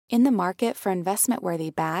In the market for investment-worthy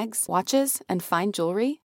bags, watches, and fine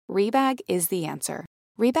jewelry, Rebag is the answer.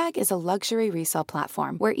 Rebag is a luxury resale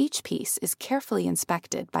platform where each piece is carefully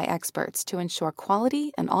inspected by experts to ensure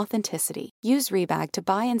quality and authenticity. Use Rebag to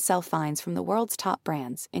buy and sell finds from the world's top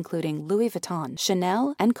brands, including Louis Vuitton,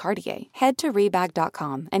 Chanel, and Cartier. Head to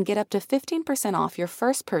Rebag.com and get up to 15% off your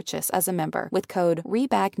first purchase as a member with code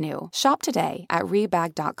REBAGNEW. Shop today at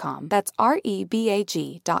Rebag.com. That's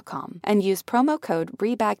REBAG.com. And use promo code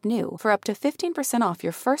REBAGNEW for up to 15% off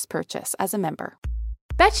your first purchase as a member.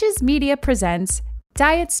 Betches Media presents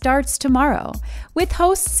Diet Starts Tomorrow with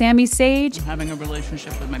hosts Sammy Sage, I'm having a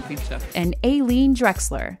relationship with my pizza, and Aileen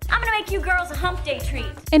Drexler. I'm gonna make you girls a hump day treat.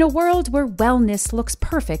 In a world where wellness looks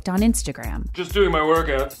perfect on Instagram, just doing my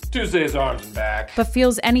workout. Tuesday's arms and back. but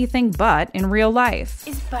feels anything but in real life.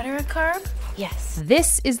 Is butter a carb? Yes.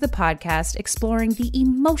 This is the podcast exploring the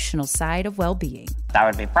emotional side of well-being I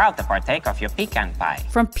would be proud to partake of your pecan pie.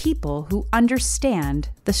 from people who understand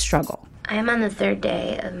the struggle. I am on the third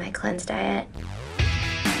day of my cleanse diet.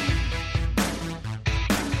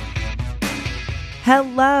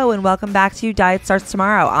 Hello and welcome back to Diet Starts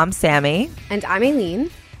Tomorrow. I'm Sammy. And I'm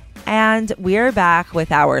Aileen. And we're back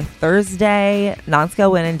with our Thursday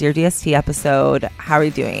non-scale win and Dear DST episode. How are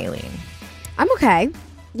you doing, Aileen? I'm okay.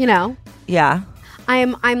 You know, Yeah.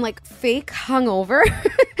 I'm like fake hungover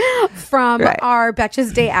from Right. our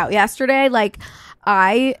Betches day out yesterday. Like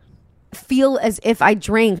I feel as if I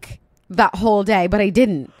drank that whole day, but I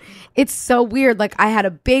didn't. It's so weird. Like I had a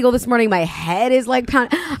bagel this morning. My head is like pound.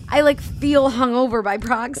 I like feel hungover by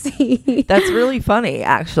proxy. That's really funny,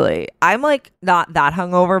 actually. I'm like not that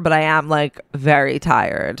hungover, but I am like very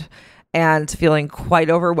tired and feeling quite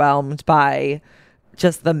overwhelmed by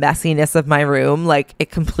just the messiness of my room. Like it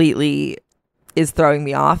completely is throwing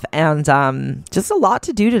me off, and just a lot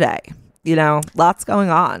to do today. You know, lots going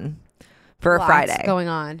on for a Lots Friday. going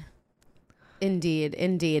on. Indeed.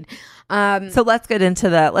 So let's get into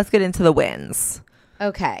the wins.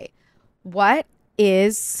 Okay. What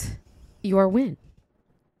is your win?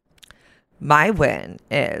 My win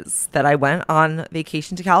is that I went on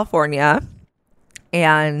vacation to California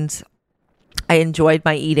and I enjoyed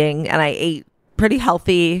my eating, and I ate pretty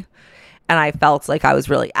healthy, and I felt like I was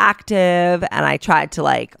really active, and I tried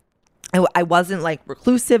to I wasn't like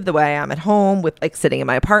reclusive the way I am at home with like sitting in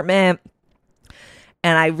my apartment.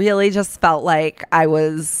 And I really just felt like I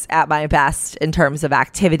was at my best in terms of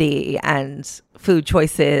activity and food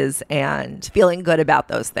choices and feeling good about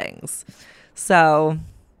those things. So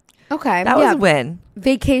Okay. that was a win.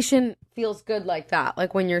 Vacation feels good like that.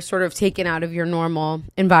 Like when you're sort of taken out of your normal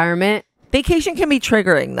environment. Vacation can be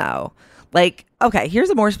triggering though. Like, okay, here's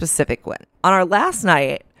a more specific one. On our last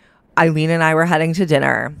night, Eileen and I were heading to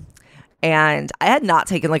dinner, and I had not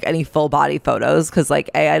taken like any full body photos because like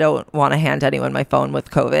A, I don't want to hand anyone my phone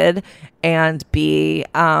with COVID, and B,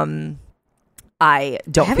 I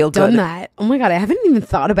don't I feel haven't done good. that. Oh my God, I haven't even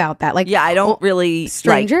thought about that. Like, Yeah, I don't really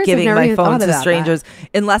strangers? like I've giving never my even phone thought to about strangers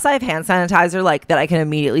unless I have hand sanitizer, like that I can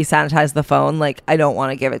immediately sanitize the phone. Like I don't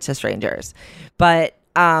want to give it to strangers. But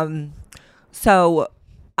so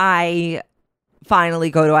I finally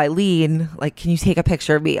go to Eileen, like, can you take a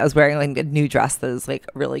picture of me? I was wearing like a new dress that was like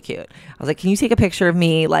really cute. I was like, can you take a picture of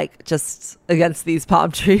me like just against these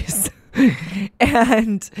palm trees?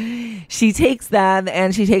 And she takes them,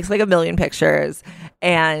 and she takes like a million pictures,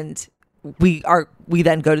 and we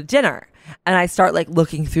then go to dinner, and I start like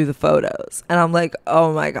looking through the photos, and I'm like,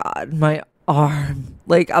 oh my God, my arm.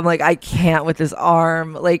 Like, I'm like, I can't with this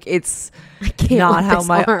arm. Like, it's not how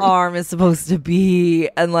my arm is supposed to be.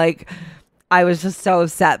 And like, I was just so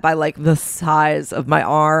upset by like the size of my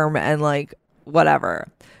arm and like whatever.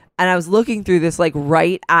 And I was looking through this like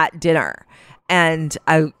right at dinner, and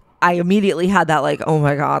I immediately had that like, oh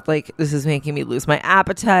my God, like this is making me lose my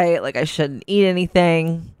appetite. Like I shouldn't eat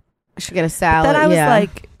anything. I should get a salad.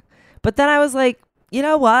 But then I was like, you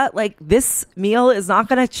know what? Like this meal is not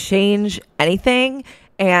going to change anything.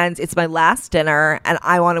 And it's my last dinner, and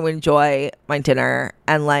I want to enjoy my dinner.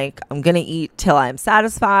 And like, I'm going to eat till I'm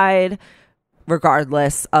satisfied,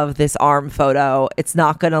 regardless of this arm photo. It's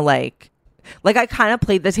not going to like I kind of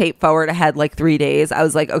played the tape forward ahead like 3 days. I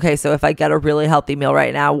was like, okay, so if I get a really healthy meal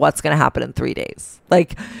right now, what's going to happen in 3 days?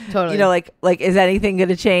 Like, Totally. you know, like is anything going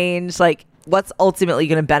to change? Like, what's ultimately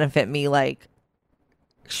going to benefit me? Like,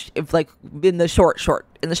 if like in the short,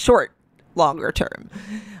 longer term.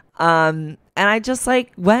 And I just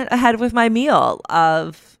like went ahead with my meal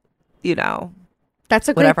of, you know, that's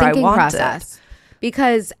a great whatever I thinking wanted. process.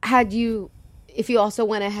 Because had you if you also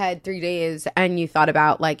went ahead 3 days and you thought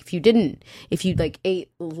about like if you like ate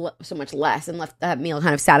so much less and left that meal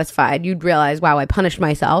kind of satisfied, you'd realize, wow, I punished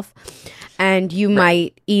myself. And you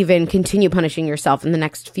might even continue punishing yourself in the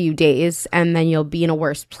next few days, and then you'll be in a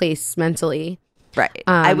worse place mentally. Right.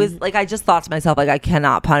 I just thought to myself, like, I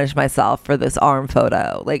cannot punish myself for this arm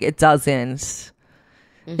photo. Like, it doesn't.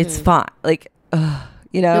 It's fine. Like,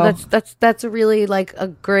 you know. So that's a really like a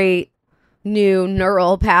great new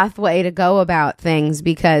neural pathway to go about things,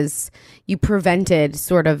 because you prevented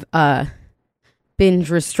sort of a binge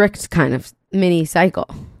restrict kind of mini cycle.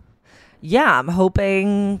 Yeah, I'm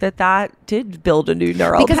hoping that did build a new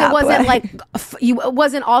neural because pathway. It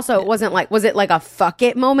wasn't like was it like a fuck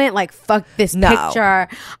it moment, like fuck this picture,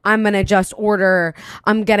 I'm gonna just order,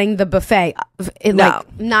 I'm getting the buffet.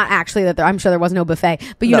 Like not actually that I'm sure there was no buffet,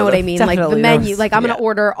 but you know what I mean, like the menu, like I'm gonna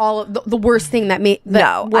order all of the worst thing that made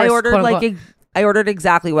I ordered I ordered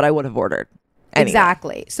exactly what I would have ordered anyway.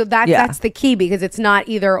 Exactly. So that's the key, because it's not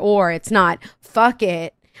either or. It's not fuck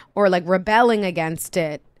it or like rebelling against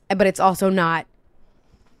it, but it's also not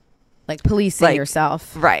like policing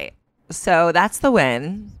yourself. Right. So that's the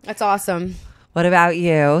win. That's awesome. What about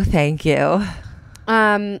you? Thank you.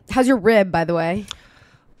 How's your rib, by the way?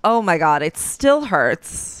 Oh my God, it still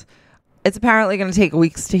hurts. It's apparently going to take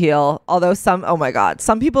weeks to heal. Although some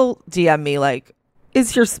people DM me like,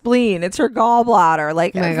 it's your spleen, it's your gallbladder.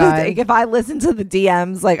 Like, if I listened to the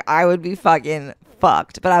DMs, like I would be fucking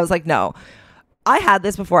fucked. But I was like, no. I had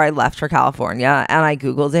this before I left for California, and I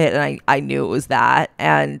Googled it, and I knew it was that.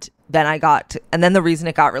 And then and then the reason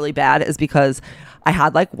it got really bad is because I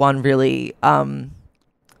had like one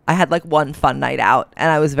fun night out, and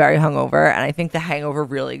I was very hungover, and I think the hangover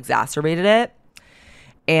really exacerbated it.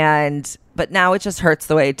 But now it just hurts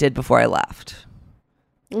the way it did before I left.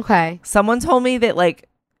 Okay. Someone told me that like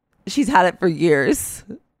she's had it for years.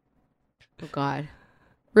 Oh God.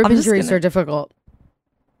 Rib injuries are difficult.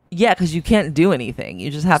 Yeah, because you can't do anything.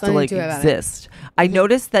 You just have to like exist. I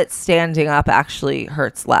noticed that standing up actually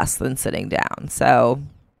hurts less than sitting down. So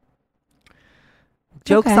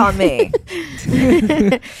joke's on me.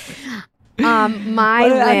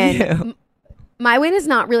 My win is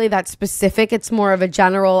not really that specific. It's more of a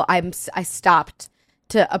general. I stopped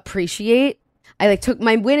to appreciate.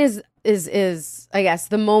 My win is I guess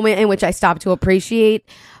the moment in which I stopped to appreciate,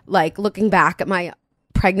 like looking back at my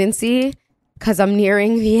pregnancy, because I'm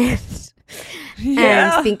nearing the end,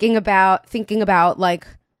 and thinking about like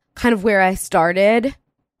kind of where I started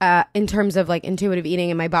in terms of like intuitive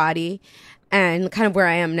eating in my body, and kind of where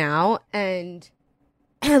I am now. And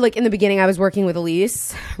like in the beginning, I was working with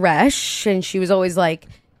Elise Resch, and she was always like,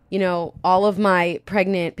 you know, all of my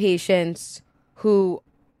pregnant patients who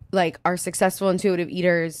like are successful intuitive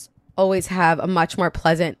eaters always have a much more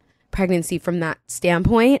pleasant pregnancy from that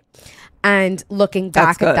standpoint. And looking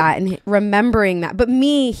back at that and remembering that, but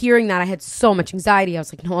me hearing that, I had so much anxiety. I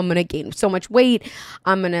was like, no, I'm going to gain so much weight.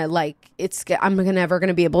 I'm never going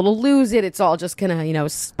to be able to lose it. It's all just going to, you know,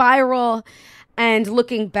 spiral. And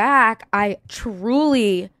looking back, I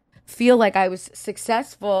truly feel like I was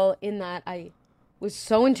successful in that I was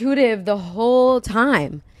so intuitive the whole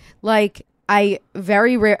time. Like I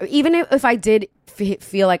very rare, even if I did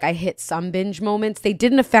feel like I hit some binge moments, they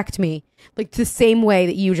didn't affect me like the same way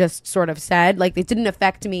that you just sort of said. Like they didn't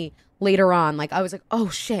affect me later on. Like I was like, oh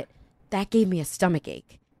shit, that gave me a stomach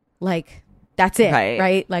ache. Like that's it,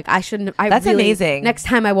 right? Like I shouldn't. That's really, amazing. Next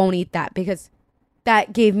time I won't eat that because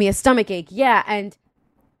that gave me a stomach ache. Yeah, and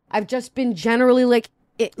I've just been generally like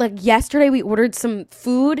it. Like yesterday, we ordered some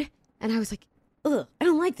food, and I was like, ugh, I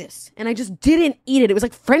don't like this. And I just didn't eat it. It was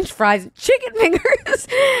like French fries and chicken fingers.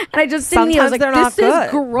 And I just didn't eat it. I was like, this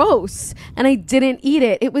is gross. And I didn't eat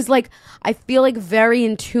it. It was like, I feel like very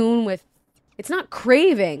in tune with, it's not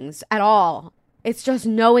cravings at all. It's just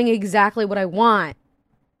knowing exactly what I want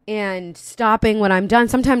and stopping when I'm done.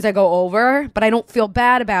 Sometimes I go over, but I don't feel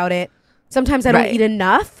bad about it. Sometimes I don't eat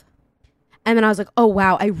enough. And then I was like, oh,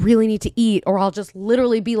 wow, I really need to eat. Or I'll just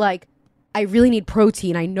literally be like, I really need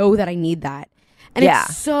protein. I know that I need that. And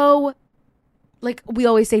it's so, like, we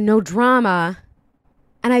always say no drama.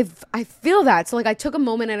 And I feel that. So, like, I took a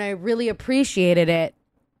moment and I really appreciated it.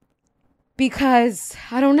 Because,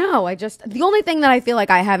 I don't know, the only thing that I feel like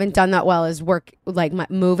I haven't done that well is work, like,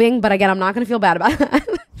 moving. But again, I'm not going to feel bad about that.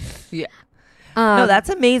 Yeah. No, that's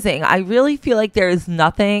amazing. I really feel like there is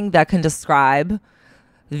nothing that can describe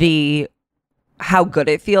how good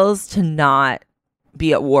it feels to not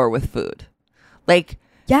be at war with food. Like,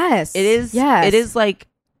 yes, it is. Yes. It is like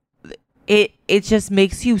it just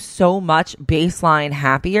makes you so much baseline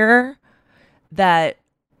happier that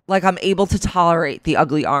like I'm able to tolerate the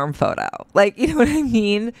ugly arm photo. Like, you know what I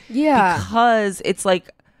mean? Yeah. Because it's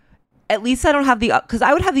like, at least I don't have because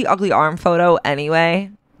I would have the ugly arm photo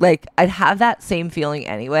anyway. Like, I'd have that same feeling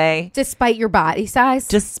anyway. Despite your body size?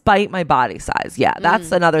 Despite my body size. Yeah.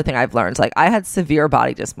 That's another thing I've learned. Like, I had severe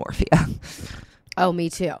body dysmorphia. Oh, me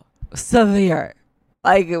too. Severe.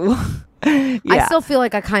 Like, yeah. I still feel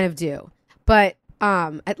like I kind of do. But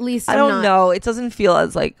at least I don't know. It doesn't feel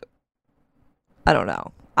as like, I don't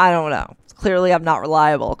know. Clearly, I'm not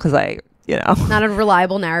reliable because not a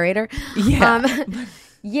reliable narrator. Yeah.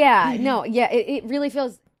 It really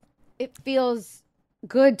feels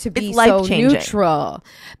good to be It's so life-changing. neutral.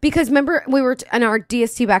 Because remember, we were in our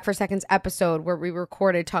DST Back for Seconds episode where we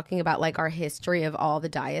recorded talking about like our history of all the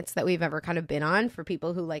diets that we've ever kind of been on for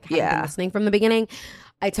people who like haven't been listening from the beginning.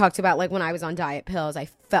 I talked about like when I was on diet pills, I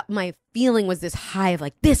felt my feeling was this high of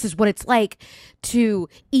like, this is what it's like to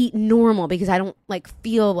eat normal because I don't like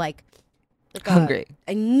feel like hungry.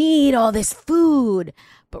 I need all this food.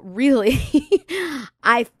 But really,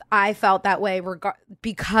 I felt that way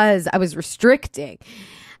because I was restricting.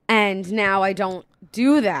 And now I don't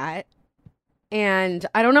do that. And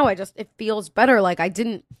I don't know, it feels better. Like I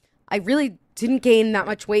really didn't gain that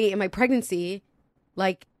much weight in my pregnancy.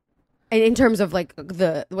 Like, and in terms of like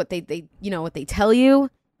what they tell you.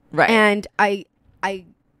 Right. And I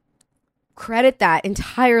credit that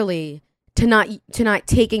entirely to not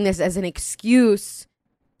taking this as an excuse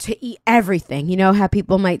to eat everything. You know how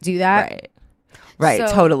people might do that? Right. So,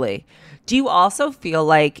 totally. Do you also feel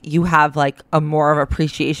like you have like a more of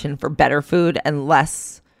appreciation for better food and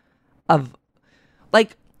less of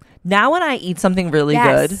like now when I eat something really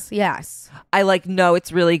good, yes, I like know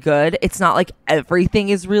it's really good. It's not like everything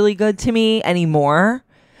is really good to me anymore,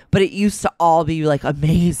 but it used to all be like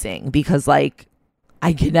amazing because like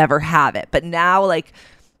I could never have it. But now like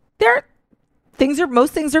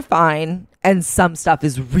most things are fine and some stuff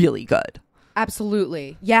is really good.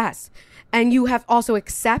 Absolutely. Yes. And you have also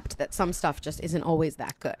accept that some stuff just isn't always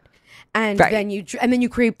that good. And then you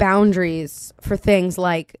create boundaries for things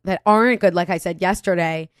like that aren't good. Like I said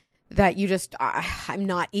yesterday, that you just, I'm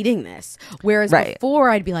not eating this. Whereas before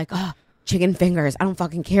I'd be like, oh, chicken fingers. I don't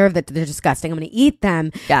fucking care that they're disgusting. I'm going to eat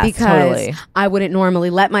them because I wouldn't normally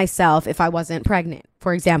let myself if I wasn't pregnant,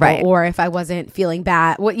 for example, or if I wasn't feeling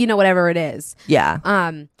bad, whatever it is. Yeah.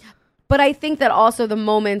 But I think that also the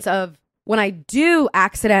moments of when I do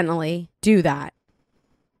accidentally do that,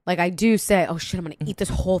 like I do say, oh shit, I'm going to eat this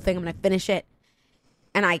whole thing. I'm going to finish it.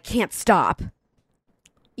 And I can't stop.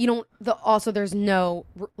 There's no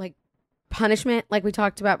like punishment like we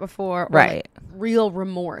talked about before. Or like real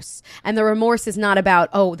remorse. And the remorse is not about,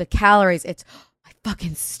 oh, the calories. It's my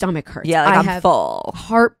fucking stomach hurts. Yeah, like I I'm have full.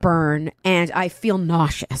 heartburn and I feel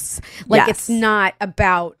nauseous. Like it's not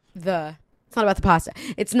about the pasta.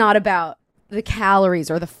 It's not about the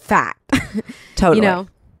calories or the fat. Totally.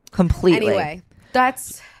 Completely. Anyway,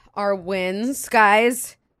 that's our wins,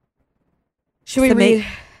 guys. Should we read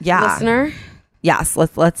listener? Yes,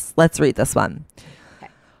 let's read this one.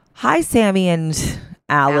 Okay. Hi, Sammy and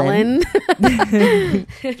Alan.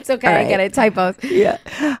 It's okay. Right. I get it. Typos. Yeah.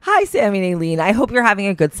 Hi, Sammy and Aileen. I hope you're having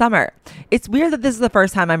a good summer. It's weird that this is the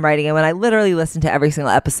first time I'm writing it when I literally listen to every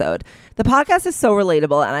single episode. The podcast is so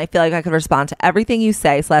relatable and I feel like I could respond to everything you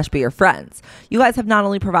say / be your friends. You guys have not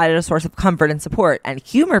only provided a source of comfort and support and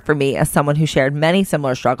humor for me as someone who shared many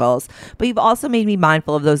similar struggles, but you've also made me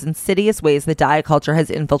mindful of those insidious ways that diet culture has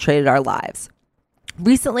infiltrated our lives.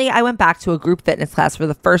 Recently, I went back to a group fitness class for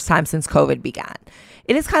the first time since COVID began.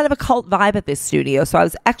 It is kind of a cult vibe at this studio, so I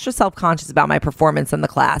was extra self-conscious about my performance in the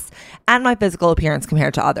class and my physical appearance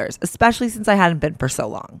compared to others, especially since I hadn't been for so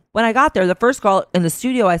long. When I got there, the first girl in the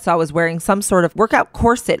studio I saw was wearing some sort of workout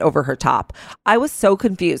corset over her top. I was so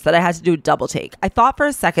confused that I had to do a double take. I thought for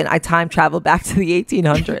a second I time traveled back to the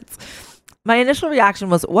 1800s. My initial reaction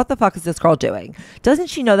was, what the fuck is this girl doing? Doesn't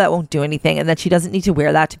she know that won't do anything and that she doesn't need to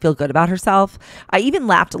wear that to feel good about herself? I even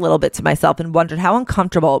laughed a little bit to myself and wondered how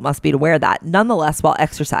uncomfortable it must be to wear that, nonetheless while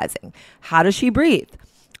exercising. How does she breathe?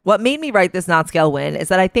 What made me write this not scale win is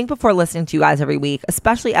that I think before listening to you guys every week,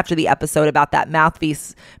 especially after the episode about that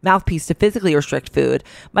mouthpiece to physically restrict food,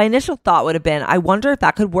 my initial thought would have been, I wonder if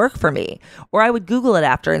that could work for me. Or I would Google it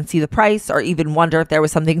after and see the price, or even wonder if there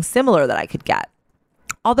was something similar that I could get.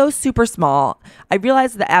 Although super small, I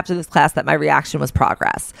realized that after this class that my reaction was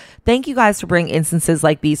progress. Thank you guys for bringing instances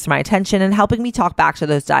like these to my attention and helping me talk back to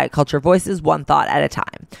those diet culture voices one thought at a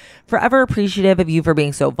time. Forever appreciative of you for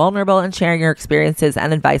being so vulnerable and sharing your experiences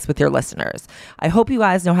and advice with your listeners. I hope you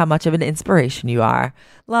guys know how much of an inspiration you are.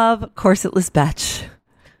 Love, Corsetless Betch.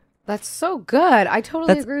 That's so good. I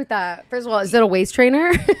totally agree with that. First of all, is it a waist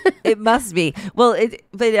trainer? It must be. Well,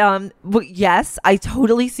 yes, I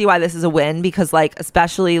totally see why this is a win, because like,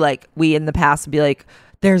 especially like we in the past would be like,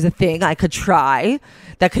 there's a thing I could try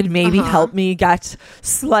that could maybe help me get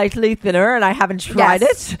slightly thinner, and I haven't tried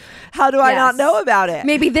it. How do I not know about it?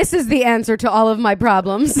 Maybe this is the answer to all of my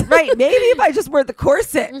problems. Right. Maybe if I just wear the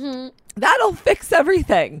corset, that'll fix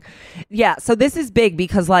everything. Yeah. So this is big,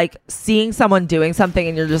 because like seeing someone doing something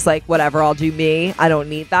and you're just like, whatever, I'll do me, I don't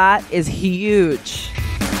need that, is huge.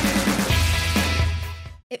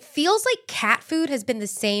 It feels like cat food has been the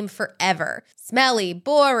same forever. Smelly,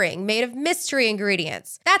 boring, made of mystery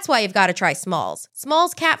ingredients. That's why you've got to try Smalls.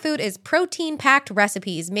 Smalls cat food is protein-packed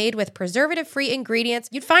recipes made with preservative-free ingredients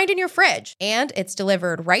you'd find in your fridge, and it's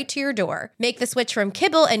delivered right to your door. Make the switch from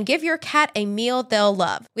kibble and give your cat a meal they'll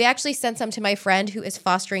love. We actually sent some to my friend who is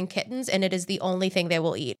fostering kittens, and it is the only thing they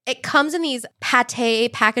will eat. It comes in these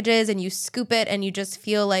pate packages, and you scoop it, and you just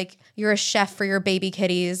feel like you're a chef for your baby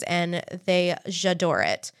kitties, and they j'adore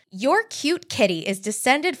it. Your cute kitty is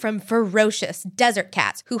descended from ferocious desert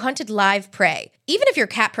cats who hunted live prey. Even if your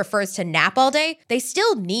cat prefers to nap all day, they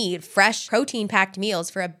still need fresh, protein-packed meals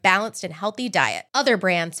for a balanced and healthy diet. Other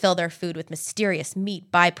brands fill their food with mysterious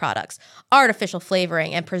meat byproducts, artificial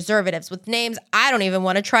flavoring, and preservatives with names I don't even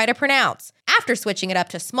want to try to pronounce. After switching it up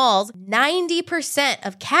to Smalls, 90%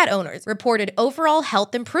 of cat owners reported overall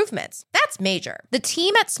health improvements. That's major. The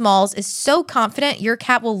team at Smalls is so confident your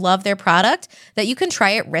cat will love their product that you can try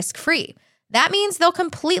it risk-free. That means they'll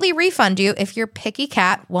completely refund you if your picky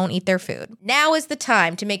cat won't eat their food. Now is the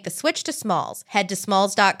time to make the switch to Smalls. Head to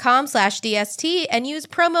smalls.com/DST and use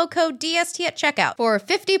promo code DST at checkout for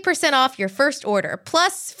 50% off your first order,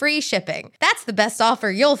 plus free shipping. That's the best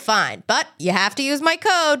offer you'll find, but you have to use my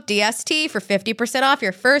code DST for 50% off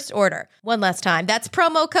your first order. One last time, that's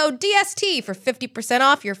promo code DST for 50%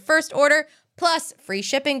 off your first order, plus free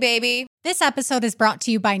shipping, baby. This episode is brought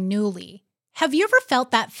to you by Nuuly. Have you ever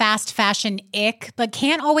felt that fast fashion ick, but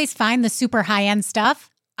can't always find the super high-end stuff?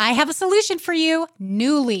 I have a solution for you,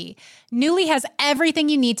 Nuuly. Nuuly has everything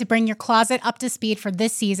you need to bring your closet up to speed for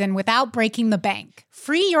this season without breaking the bank.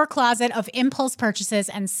 Free your closet of impulse purchases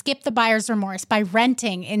and skip the buyer's remorse by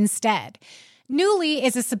renting instead. Nuuly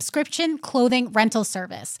is a subscription clothing rental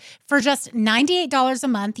service. For just $98 a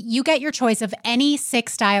month, you get your choice of any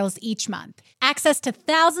 6 styles each month. Access to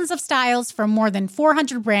thousands of styles from more than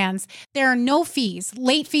 400 brands. There are no fees,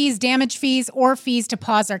 late fees, damage fees, or fees to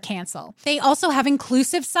pause or cancel. They also have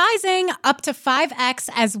inclusive sizing, up to 5X,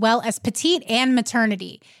 as well as petite and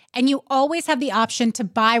maternity. And you always have the option to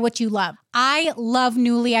buy what you love. I love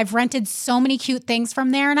Nuuly. I've rented so many cute things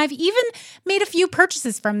from there, and I've even made a few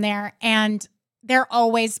purchases from there, and they're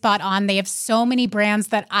always spot on. They have so many brands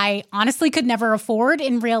that I honestly could never afford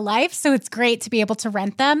in real life, so it's great to be able to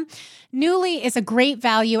rent them. Nuuly is a great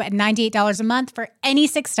value at $98 a month for any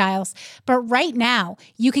 6 styles, but right now,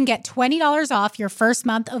 you can get $20 off your first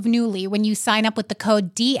month of Nuuly when you sign up with the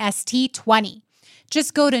code DST20.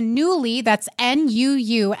 Just go to Nuuly, that's NUULY.com,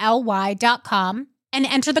 and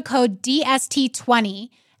enter the code DST20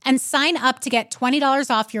 and sign up to get $20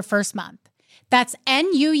 off your first month. That's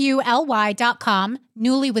NUULY.com,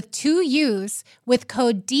 Nuuly with 2 U's, with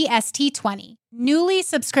code DST20. Nuuly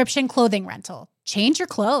subscription clothing rental. Change your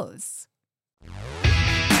clothes.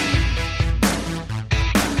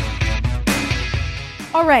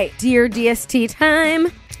 All right, dear DST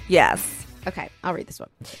time. Yes. Okay, I'll read this one.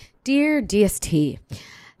 Dear DST,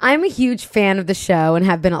 I'm a huge fan of the show and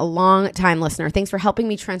have been a long time listener. Thanks for helping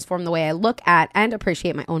me transform the way I look at and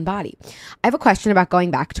appreciate my own body. I have a question about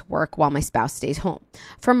going back to work while my spouse stays home.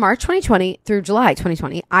 From March 2020 through July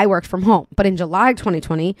 2020, I worked from home. But in July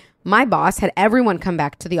 2020, my boss had everyone come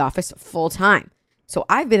back to the office full time. So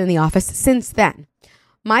I've been in the office since then.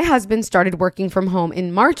 My husband started working from home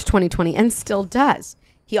in March 2020 and still does.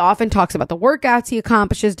 He often talks about the workouts he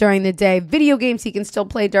accomplishes during the day, video games he can still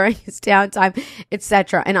play during his downtime,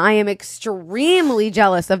 etc. And I am extremely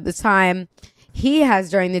jealous of the time he has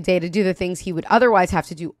during the day to do the things he would otherwise have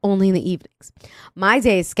to do only in the evenings. My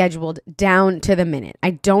day is scheduled down to the minute.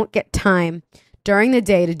 I don't get time during the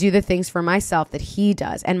day to do the things for myself that he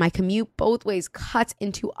does, and my commute both ways cuts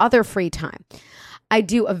into other free time. I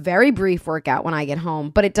do a very brief workout when I get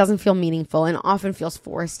home, but it doesn't feel meaningful and often feels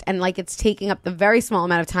forced and like it's taking up the very small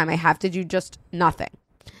amount of time I have to do just nothing.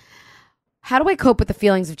 How do I cope with the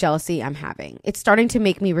feelings of jealousy I'm having? It's starting to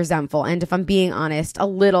make me resentful and, if I'm being honest, a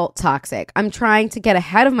little toxic. I'm trying to get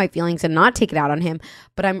ahead of my feelings and not take it out on him,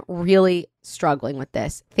 but I'm really struggling with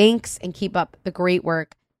this. Thanks and keep up the great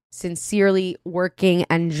work. Sincerely, working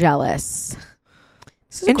and jealous.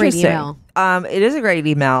 This is a great email. It is a great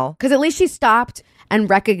email. Because at least she stopped and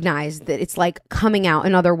recognize that it's like coming out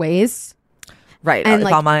in other ways. Right. And if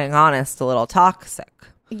like, I'm being honest, a little toxic.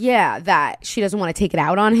 Yeah, that she doesn't want to take it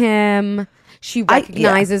out on him. She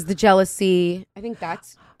recognizes the jealousy. I think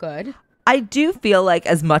that's good. I do feel like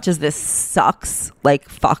as much as this sucks, like,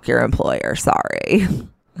 fuck your employer. Sorry.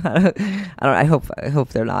 I hope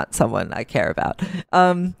they're not someone I care about.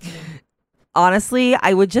 Honestly,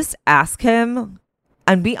 I would just ask him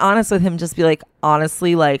and be honest with him. Just be like,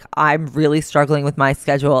 honestly, like, I'm really struggling with my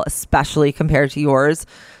schedule, especially compared to yours.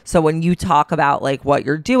 So when you talk about like what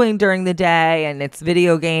you're doing during the day and it's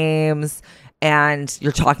video games and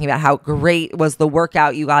you're talking about how great was the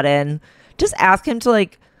workout you got in, just ask him to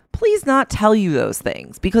like, please not tell you those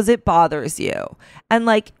things because it bothers you. And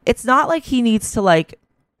like, it's not like he needs to like,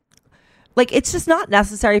 it's just not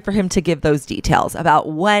necessary for him to give those details about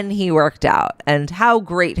when he worked out and how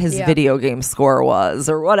great his video game score was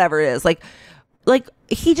or whatever it is. Like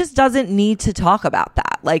he just doesn't need to talk about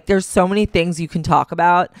that. Like, there's so many things you can talk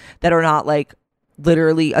about that are not like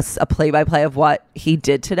literally a play-by-play of what he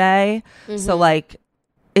did today. Mm-hmm. So like,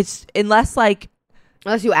 it's unless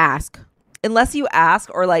you ask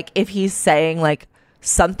or like if he's saying like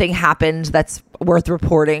something happened that's worth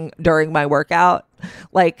reporting during my workout,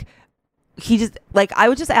 like he just like, I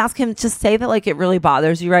would just ask him to say that like it really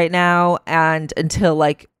bothers you right now, and until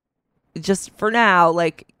like, just for now,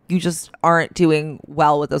 like, you just aren't doing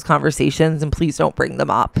well with those conversations, and please don't bring them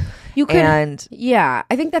up. You could, I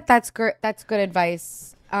think that's good. That's good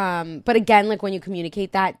advice. But again, like when you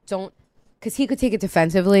communicate that, don't, because he could take it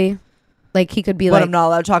defensively. Like he could be like, I'm not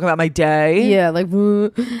allowed to talk about my day. Yeah, like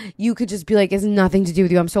you could just be like, it's nothing to do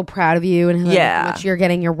with you. I'm so proud of you and how much you're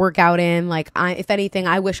getting your workout in. Like, if anything,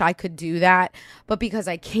 I wish I could do that, but because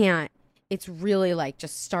I can't, it's really like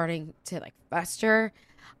just starting to like fester.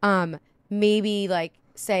 Maybe like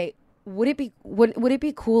say, would it be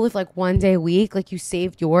cool if like one day a week, like you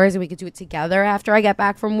saved yours and we could do it together after I get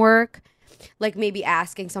back from work? Like maybe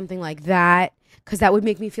asking something like that, because that would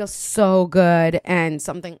make me feel so good, and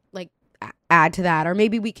something like add to that. Or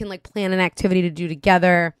maybe we can like plan an activity to do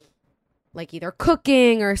together, like either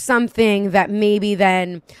cooking or something that maybe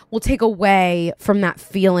then will take away from that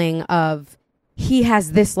feeling of he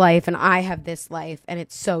has this life and I have this life and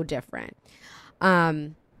it's so different.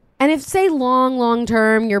 And if say long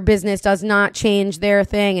term your business does not change their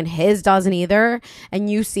thing and his doesn't either,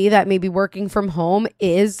 and you see that maybe working from home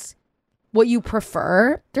is what you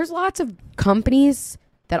prefer, there's lots of companies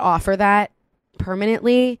that offer that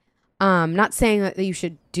permanently. Not saying that you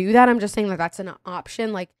should do that. I'm just saying that that's an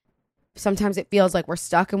option. Like sometimes it feels like we're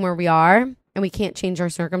stuck in where we are and we can't change our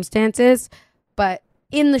circumstances. But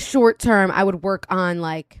in the short term, I would work on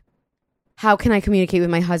like, how can I communicate with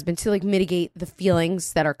my husband to like mitigate the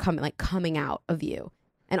feelings that are coming out of you,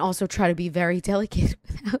 and also try to be very delicate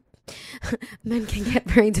without men can get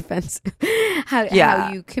very defensive. How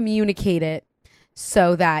you communicate it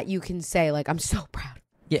so that you can say like, I'm so proud.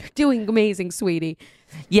 Yeah, you're doing amazing, sweetie.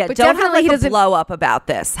 Yeah, but don't have like a blow up about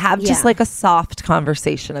this. Have just like a soft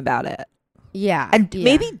conversation about it. Yeah, and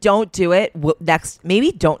maybe don't do it next.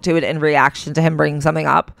 Maybe don't do it in reaction to him bringing something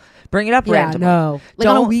up. Bring it up randomly. No, like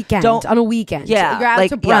on a weekend. On a weekend. Yeah, you're out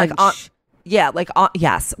to brunch.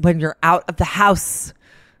 Yes, when you're out of the house.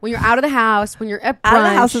 When you're out of the house, when you're at brunch. Out of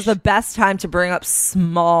the house is the best time to bring up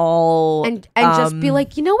small and just be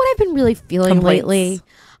like, you know what I've been really feeling lately?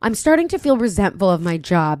 I'm starting to feel resentful of my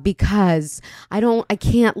job because I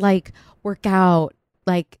can't like work out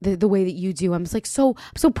like the way that you do. I'm just like I'm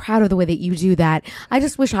so proud of the way that you do that. I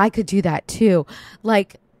just wish I could do that too.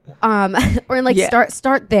 Like, or like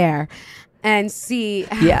start there and see.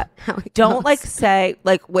 How it don't goes. like say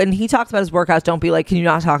like when he talks about his workouts, don't be like, can you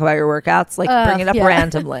not talk about your workouts? Like bring it up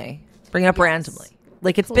randomly. Bring it up randomly.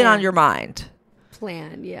 Like it's been on your mind.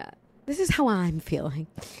 Plan. Yeah. This is how I'm feeling.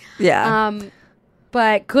 Yeah.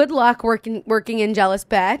 But good luck working in Jealous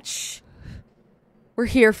Betch. We're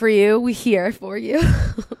here for you. We here for you.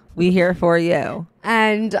 We here for you.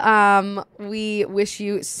 And we wish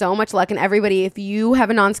you so much luck. And everybody, if you have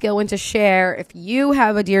a non-scale win to share, if you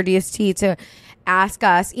have a Dear DST to ask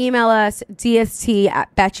us, email us,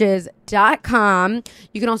 dst@betches.com.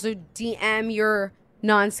 You can also DM your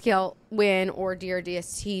non-scale win or Dear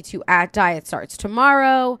DST to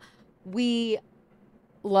 @DietStartsTomorrow. We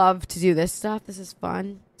love to do this stuff. This is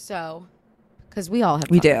fun. So, because we all have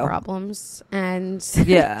problems, and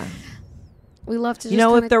we love to.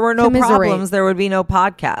 If there were no problems, there would be no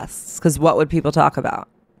podcasts. Because what would people talk about?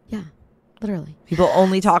 Yeah, literally. People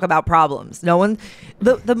only talk about problems. No one.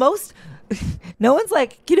 The most. No one's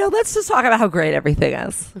like, let's just talk about how great everything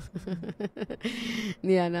is.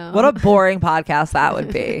 Yeah, no. What a boring podcast that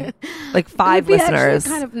would be. Like 5 It would be listeners.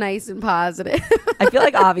 actually kind of nice and positive. I feel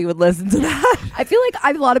like Avi would listen to that. I feel like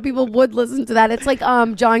a lot of people would listen to that. It's like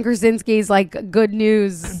John Krasinski's like good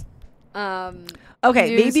news.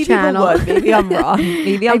 Okay, news maybe channel. people would. Maybe I'm wrong.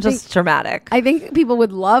 Maybe I'm just dramatic. I think people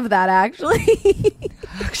would love that actually.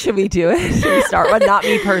 Should we do it? Should we start one? Not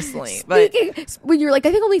me personally, but When you're like,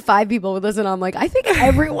 I think only 5 people would listen. I'm like, I think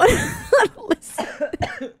everyone would listen.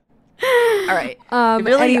 all right.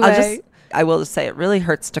 Really, Anyway. I will just say it really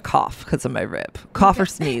hurts to cough because of my rib. Cough or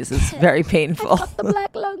sneeze is very painful. The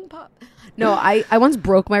black lung pop. No, I once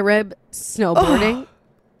broke my rib snowboarding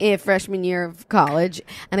in freshman year of college,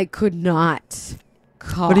 and I could not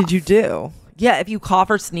cough. What did you do? Yeah, if you cough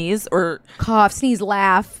or sneeze or Cough, sneeze,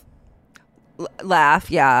 laugh. laugh,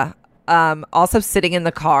 yeah. Also sitting in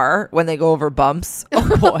the car when they go over bumps.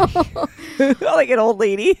 Oh boy, like an old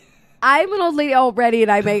lady. I'm an old lady already,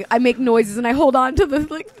 and I make noises, and I hold on to this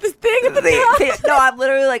thing at the top. No, I'm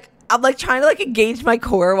literally like trying to like engage my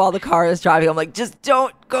core while the car is driving. I'm like, just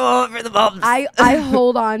don't go over the bumps. I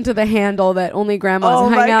hold on to the handle that only grandmas Oh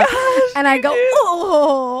my hang out, gosh, and I go,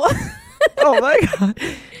 oh. Oh my god!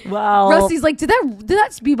 Wow. Rusty's like, did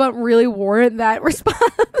that speed bump really warrant that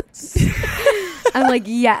response? I'm like,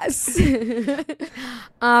 yes.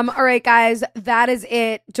 All right, guys, that is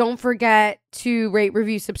it. Don't forget to rate,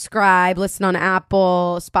 review, subscribe, listen on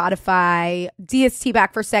Apple, Spotify. DST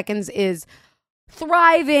Back for Seconds is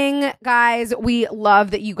thriving, guys. We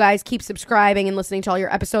love that you guys keep subscribing and listening to all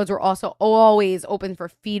your episodes. We're also always open for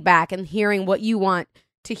feedback and hearing what you want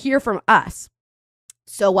to hear from us.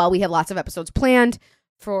 So while we have lots of episodes planned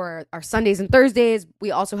for our Sundays and Thursdays,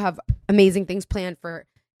 we also have amazing things planned for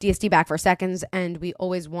DST Back for Seconds, and we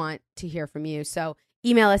always want to hear from you. So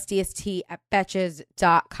email us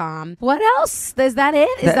dst@betches.com. What else? Is that it?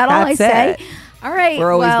 Is that all I say? it. All right.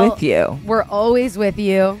 We're always with you. We're always with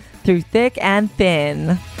you. Through thick and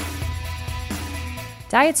thin.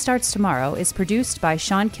 Diet Starts Tomorrow is produced by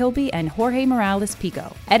Sean Kilby and Jorge Morales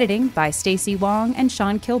Pico. Editing by Stacey Wong and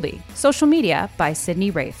Sean Kilby. Social media by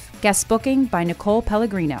Sydney Rafe. Guest booking by Nicole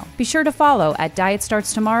Pellegrino. Be sure to follow at Diet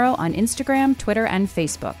Starts Tomorrow on Instagram, Twitter, and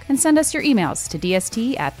Facebook. And send us your emails to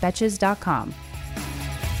dst@betches.com.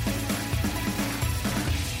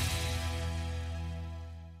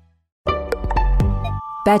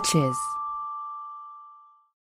 Betches.